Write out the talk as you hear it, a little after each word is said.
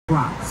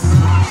Rocks.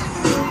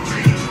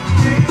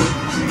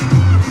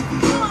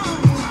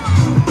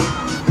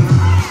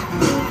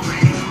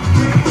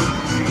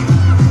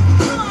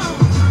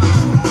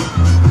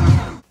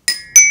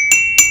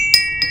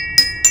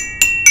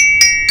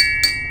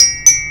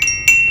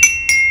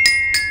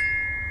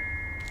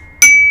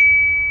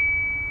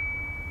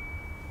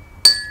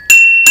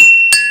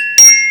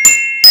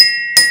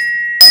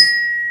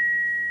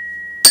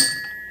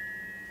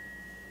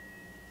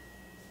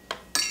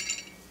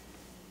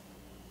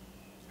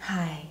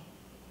 Hi,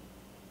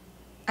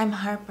 I'm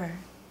Harper,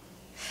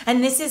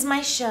 and this is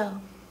my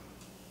show,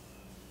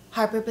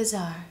 Harper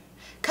Bazaar,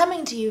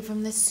 coming to you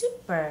from the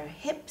super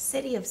hip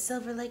city of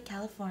Silver Lake,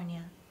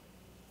 California.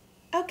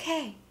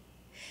 Okay,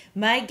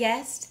 my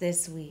guest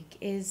this week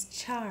is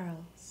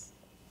Charles.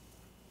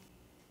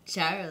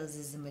 Charles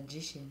is a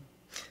magician.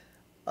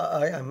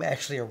 I'm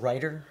actually a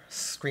writer,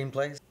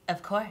 screenplays.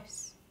 Of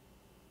course.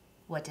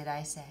 What did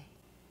I say?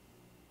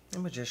 A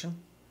magician.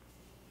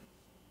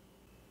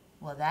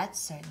 Well, that's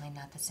certainly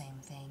not the same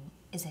thing,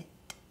 is it?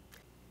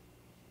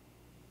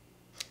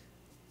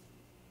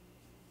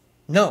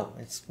 No,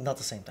 it's not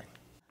the same thing.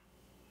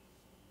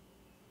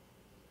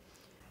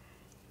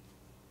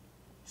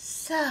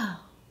 So,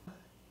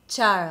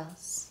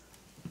 Charles,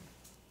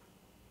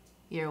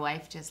 your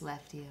wife just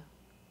left you.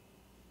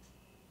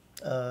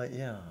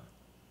 Yeah.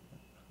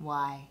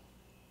 Why?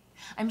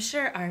 I'm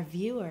sure our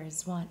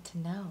viewers want to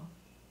know.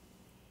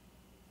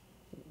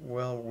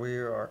 Well, we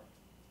are...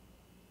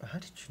 How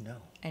did you know?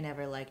 I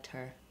never liked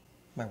her.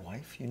 My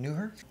wife? You knew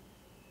her?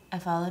 I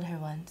followed her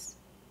once.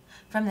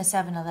 From the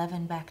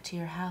 7-Eleven back to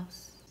your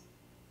house.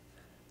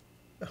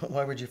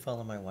 Why would you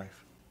follow my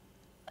wife?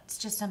 It's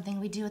just something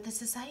we do at the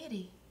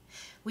society.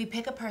 We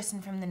pick a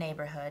person from the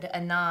neighborhood, a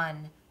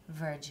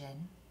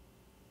non-virgin,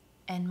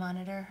 and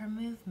monitor her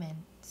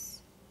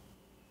movements.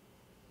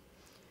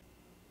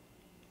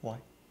 Why?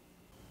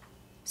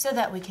 So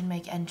that we can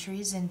make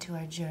entries into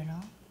our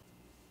journal.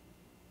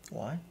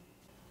 Why?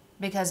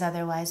 Because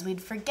otherwise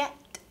we'd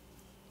forget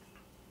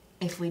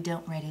if we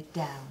don't write it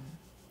down.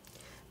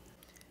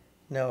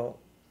 No,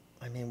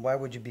 I mean, why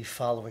would you be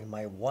following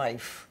my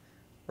wife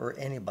or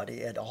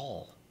anybody at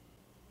all?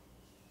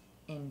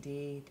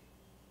 Indeed.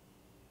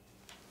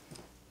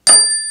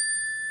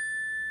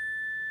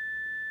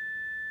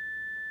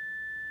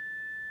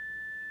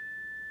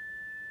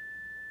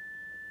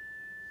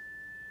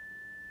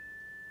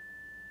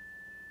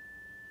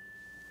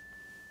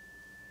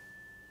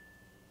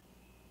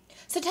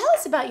 So tell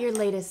us about your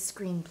latest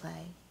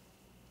screenplay.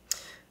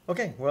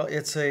 Okay, well,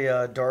 it's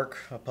a dark,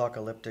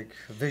 apocalyptic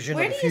vision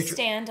Where of the do you future.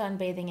 stand on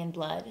bathing in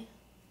blood?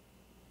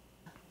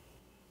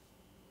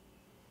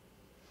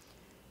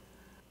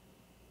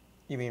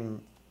 You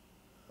mean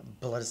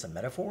blood is a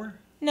metaphor?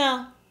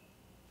 No.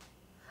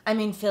 I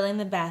mean filling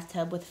the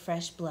bathtub with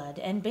fresh blood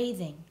and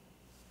bathing.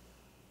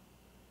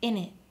 In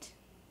it.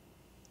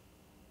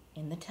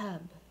 In the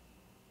tub.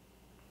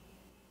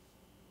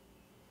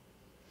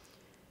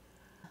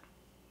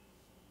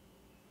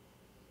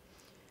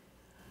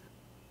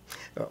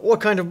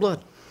 What kind of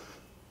blood?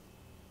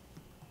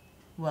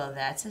 Well,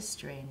 that's a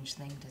strange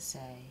thing to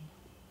say.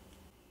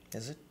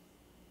 Is it?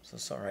 So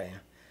sorry.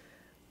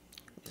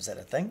 Is that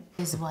a thing?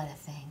 Is what a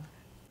thing?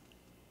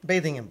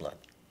 Bathing in blood.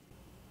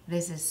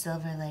 This is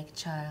Silver Lake,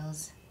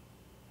 Charles.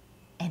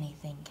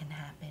 Anything can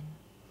happen.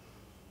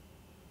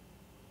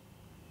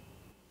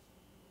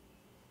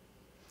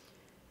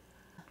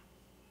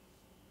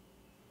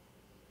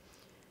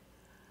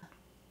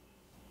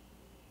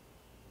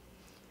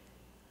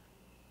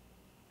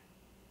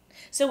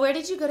 So where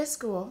did you go to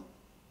school?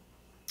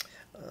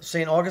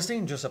 St.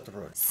 Augustine, just up the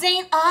road.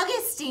 St.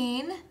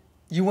 Augustine?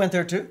 You went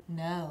there too?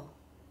 No.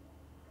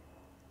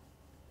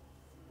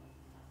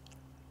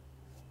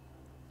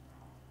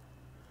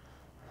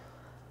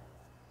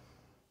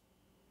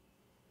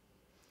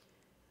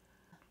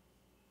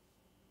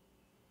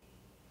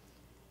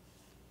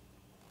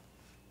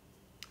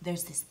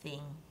 There's this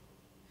thing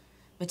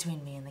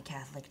between me and the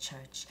Catholic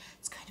Church.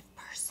 It's kind of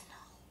personal.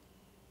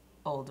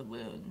 Old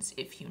wounds,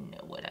 if you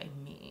know what I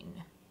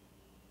mean.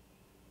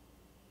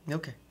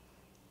 Okay.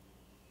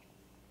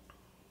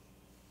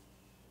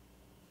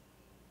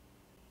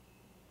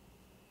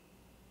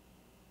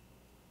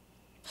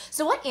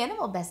 So what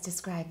animal best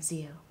describes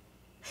you?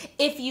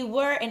 If you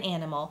were an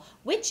animal,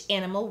 which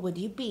animal would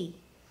you be?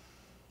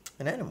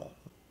 An animal.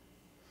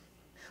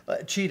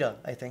 A cheetah,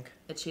 I think.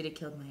 A cheetah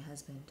killed my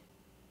husband.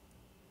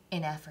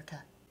 In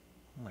Africa.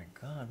 Oh my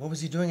God, what was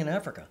he doing in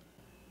Africa?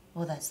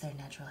 Well, that's their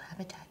natural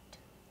habitat.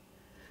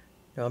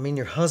 No, I mean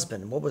your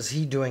husband. What was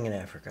he doing in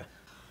Africa?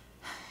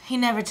 He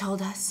never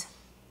told us.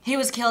 He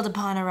was killed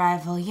upon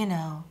arrival, you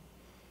know.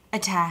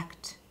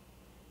 Attacked,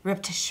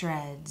 ripped to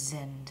shreds,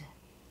 and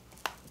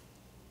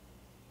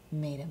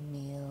made a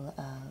meal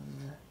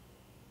of.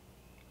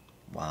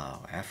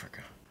 Wow,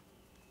 Africa.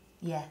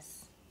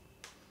 Yes.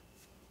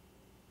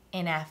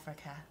 In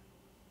Africa.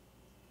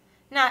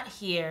 Not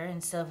here in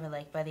Silver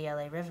Lake by the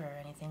LA River or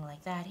anything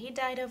like that. He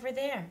died over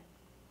there.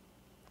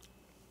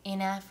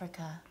 In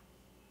Africa.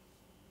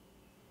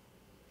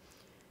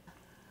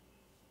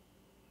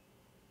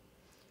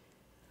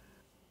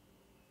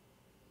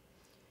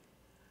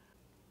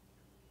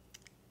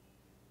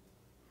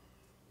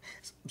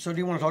 So do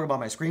you want to talk about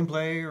my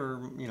screenplay or,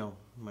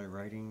 my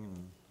writing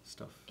and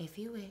stuff? If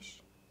you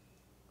wish.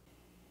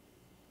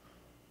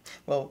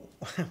 Well,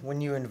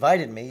 when you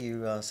invited me,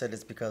 you said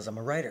it's because I'm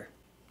a writer.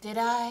 Did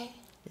I?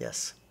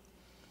 Yes.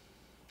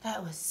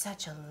 That was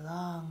such a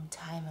long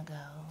time ago.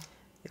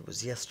 It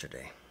was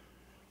yesterday.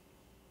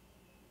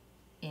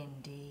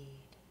 Indeed.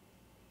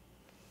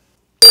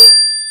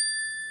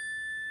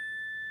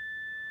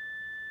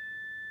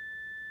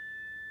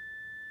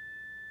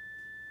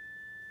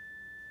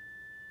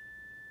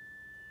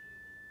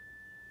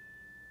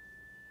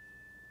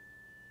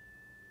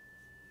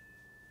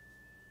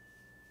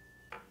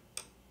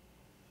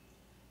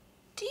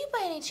 Do you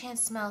by any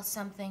chance smell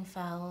something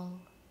foul?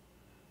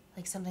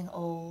 Like something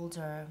old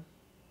or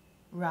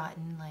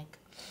rotten, like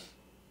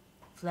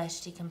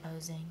flesh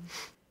decomposing?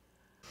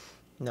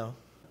 No.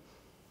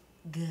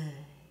 Good.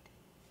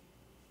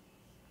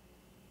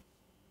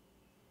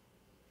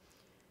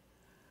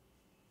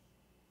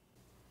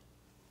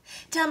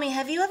 Tell me,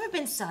 have you ever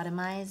been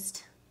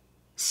sodomized?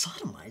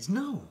 Sodomized?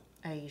 No.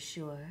 Are you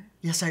sure?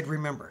 Yes, I'd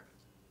remember.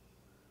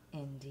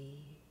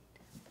 Indeed.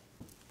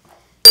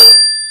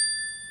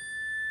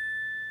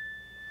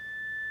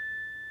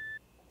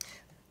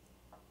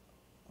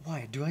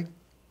 Why? Do I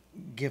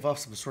give off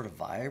some sort of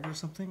vibe or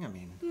something? I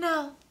mean...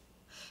 No.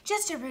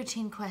 Just a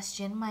routine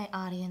question my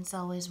audience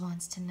always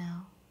wants to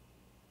know.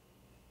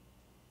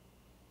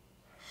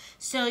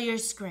 So your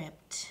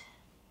script.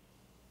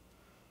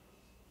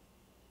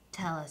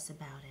 Tell us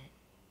about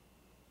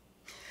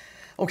it.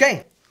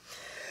 Okay.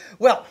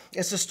 Well,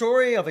 it's the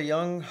story of a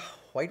young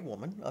white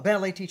woman, a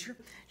ballet teacher.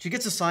 She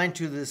gets assigned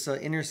to this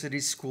inner city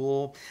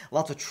school.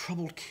 Lots of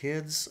troubled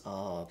kids,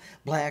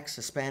 blacks,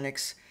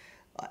 Hispanics.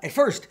 At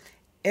first,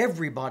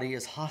 everybody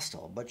is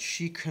hostile, but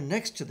she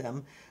connects to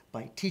them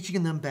by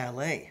teaching them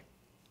ballet.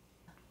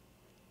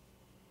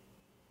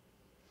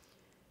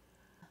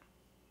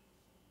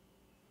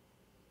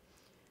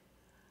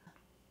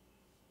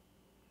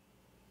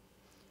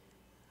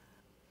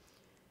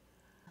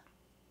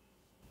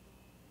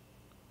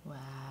 Wow.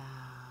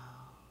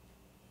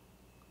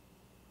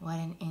 What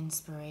an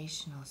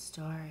inspirational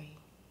story.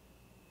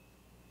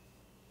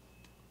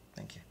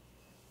 Thank you.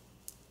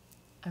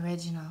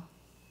 Original.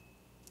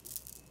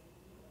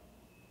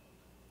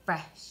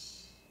 Fresh.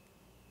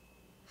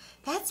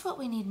 That's what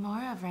we need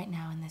more of right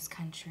now in this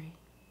country.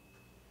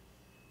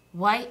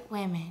 White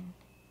women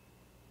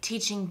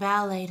teaching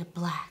ballet to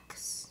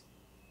blacks.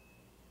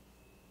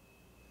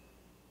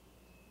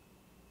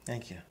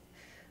 Thank you.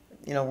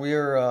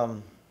 We're,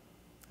 I'm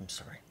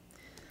sorry.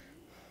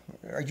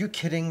 Are you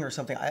kidding or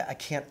something? I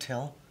can't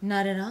tell.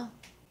 Not at all.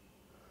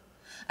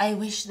 I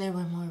wish there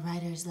were more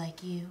writers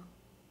like you.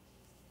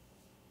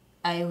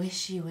 I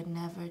wish you would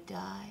never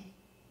die.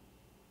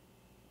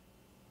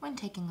 When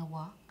taking a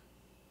walk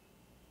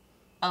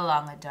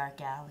along a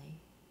dark alley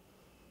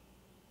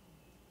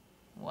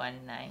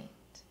one night.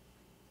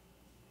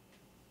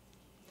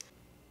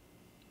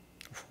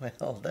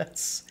 Well,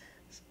 that's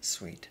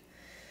sweet.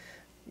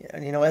 Yeah,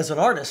 and as an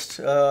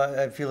artist,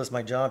 I feel it's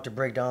my job to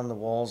break down the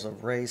walls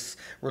of race,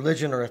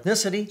 religion, or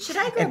ethnicity. Should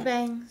I grow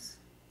bangs?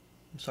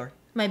 I'm sorry?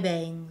 My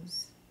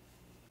bangs.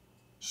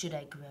 Should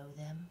I grow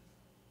them?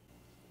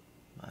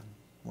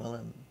 Well,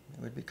 it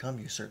would become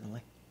you,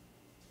 certainly.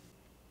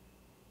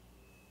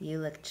 You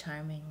look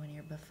charming when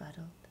you're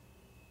befuddled.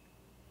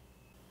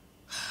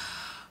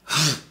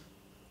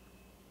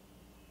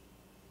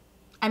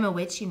 I'm a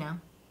witch,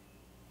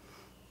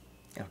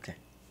 Okay.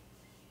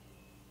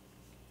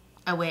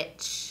 A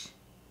witch.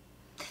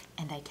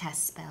 And I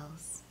cast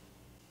spells.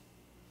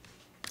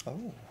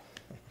 Oh.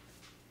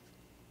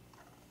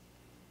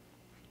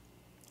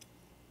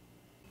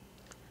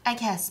 I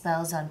cast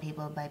spells on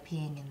people by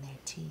peeing in their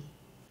tea.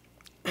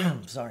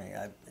 Sorry,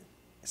 it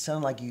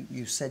sounded like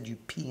you said you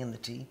pee in the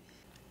tea.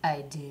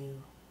 I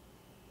do.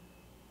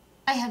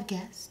 I have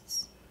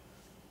guests.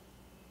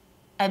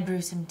 I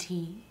brew some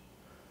tea.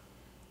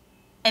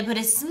 I put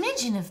a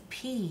smidgen of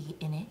pee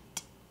in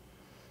it.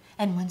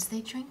 And once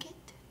they drink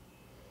it,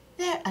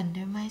 they're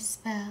under my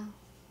spell.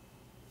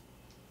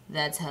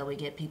 That's how we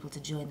get people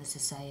to join the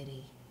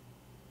society.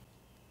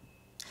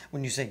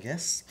 When you say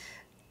guests,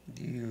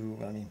 do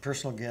you,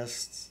 personal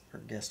guests or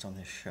guests on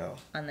this show?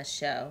 On the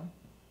show?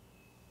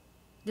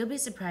 You'll be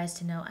surprised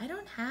to know I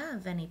don't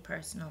have any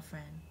personal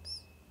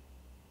friends.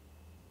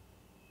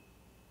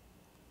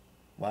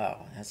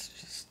 Wow, that's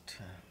just,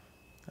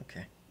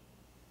 okay.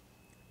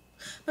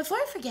 Before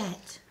I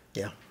forget.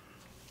 Yeah.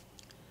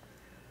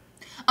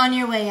 On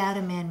your way out,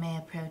 a man may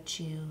approach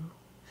you.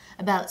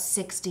 About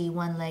 60,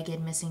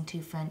 one-legged, missing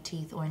 2 front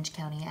teeth, Orange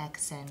County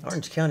accent.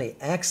 Orange County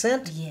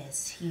accent?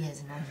 Yes, he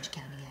has an Orange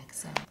County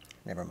accent.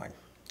 Never mind.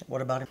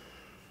 What about him?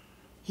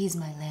 He's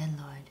my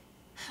landlord.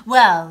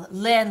 Well,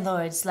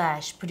 landlord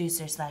slash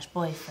producer slash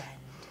boyfriend.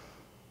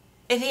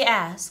 If he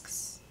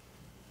asks,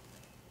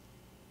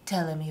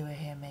 tell him you were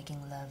here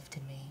making love to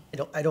me.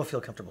 I don't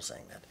feel comfortable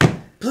saying that.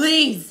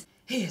 Please!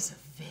 He is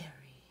a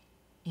very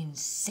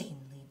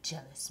insanely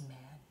jealous man.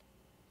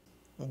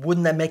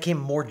 Wouldn't that make him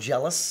more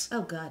jealous?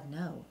 Oh, God,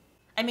 no.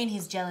 I mean,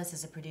 he's jealous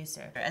as a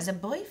producer. As a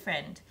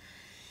boyfriend,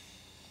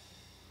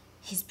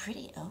 he's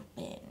pretty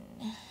open.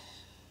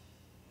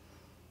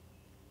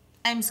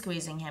 I'm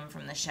squeezing him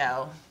from the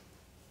show.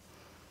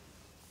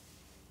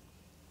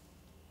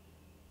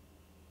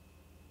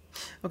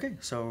 Okay,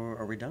 so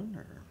are we done,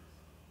 or?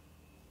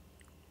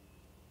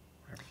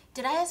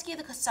 Did I ask you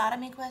the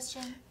sodomy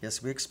question?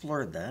 Yes, we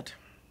explored that.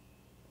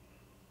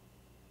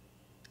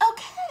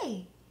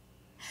 Okay.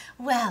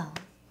 Well,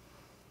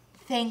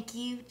 thank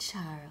you,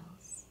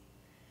 Charles,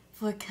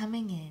 for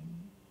coming in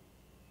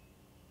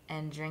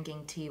and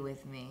drinking tea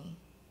with me.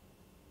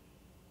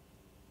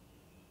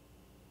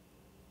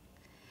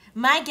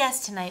 My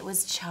guest tonight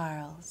was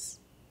Charles,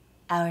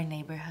 our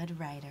neighborhood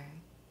writer.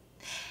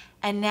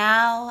 And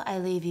now I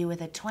leave you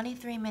with a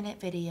 23-minute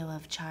video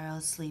of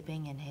Charles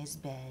sleeping in his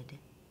bed.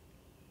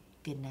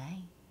 Good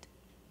night.